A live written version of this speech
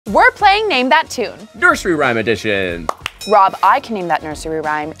We're playing Name That Tune. Nursery rhyme edition. Rob, I can name that nursery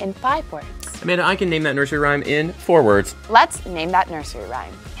rhyme in 5 words. Amanda, I can name that nursery rhyme in 4 words. Let's name that nursery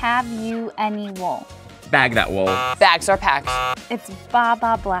rhyme. Have you any wool? Bag that wool. Bags are packed. It's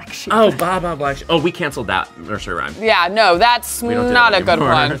Baba Black Sheep. Oh, Baba Black Sheep. Oh, we canceled that nursery rhyme. Yeah, no, that's We don't do not that a good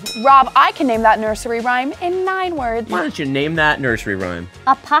anymore. one. Rob, I can name that nursery rhyme in 9 words. Why don't you name that nursery rhyme?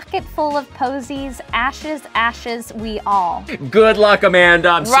 A pocket full of posies, ashes, ashes, we all. Good luck, Amanda.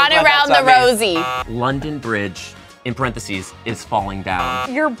 I'm so Run glad around that's the on me. rosy. London Bridge, in parentheses, is falling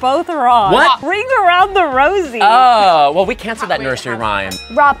down. You're both wrong. What? Ring around the rosy. Oh, well, we canceled that nursery rhyme.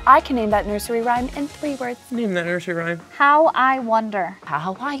 Rob, I can name that nursery rhyme in 3 words. Name that nursery rhyme. How I wonder.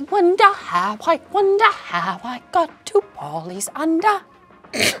 How I wonder, how I wonder, how I got to Polly's under.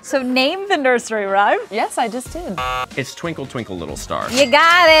 So name the nursery rhyme. Yes, I just did. It's Twinkle, Twinkle, Little Star. You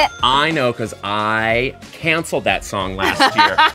got it. I know, because I canceled that song last year.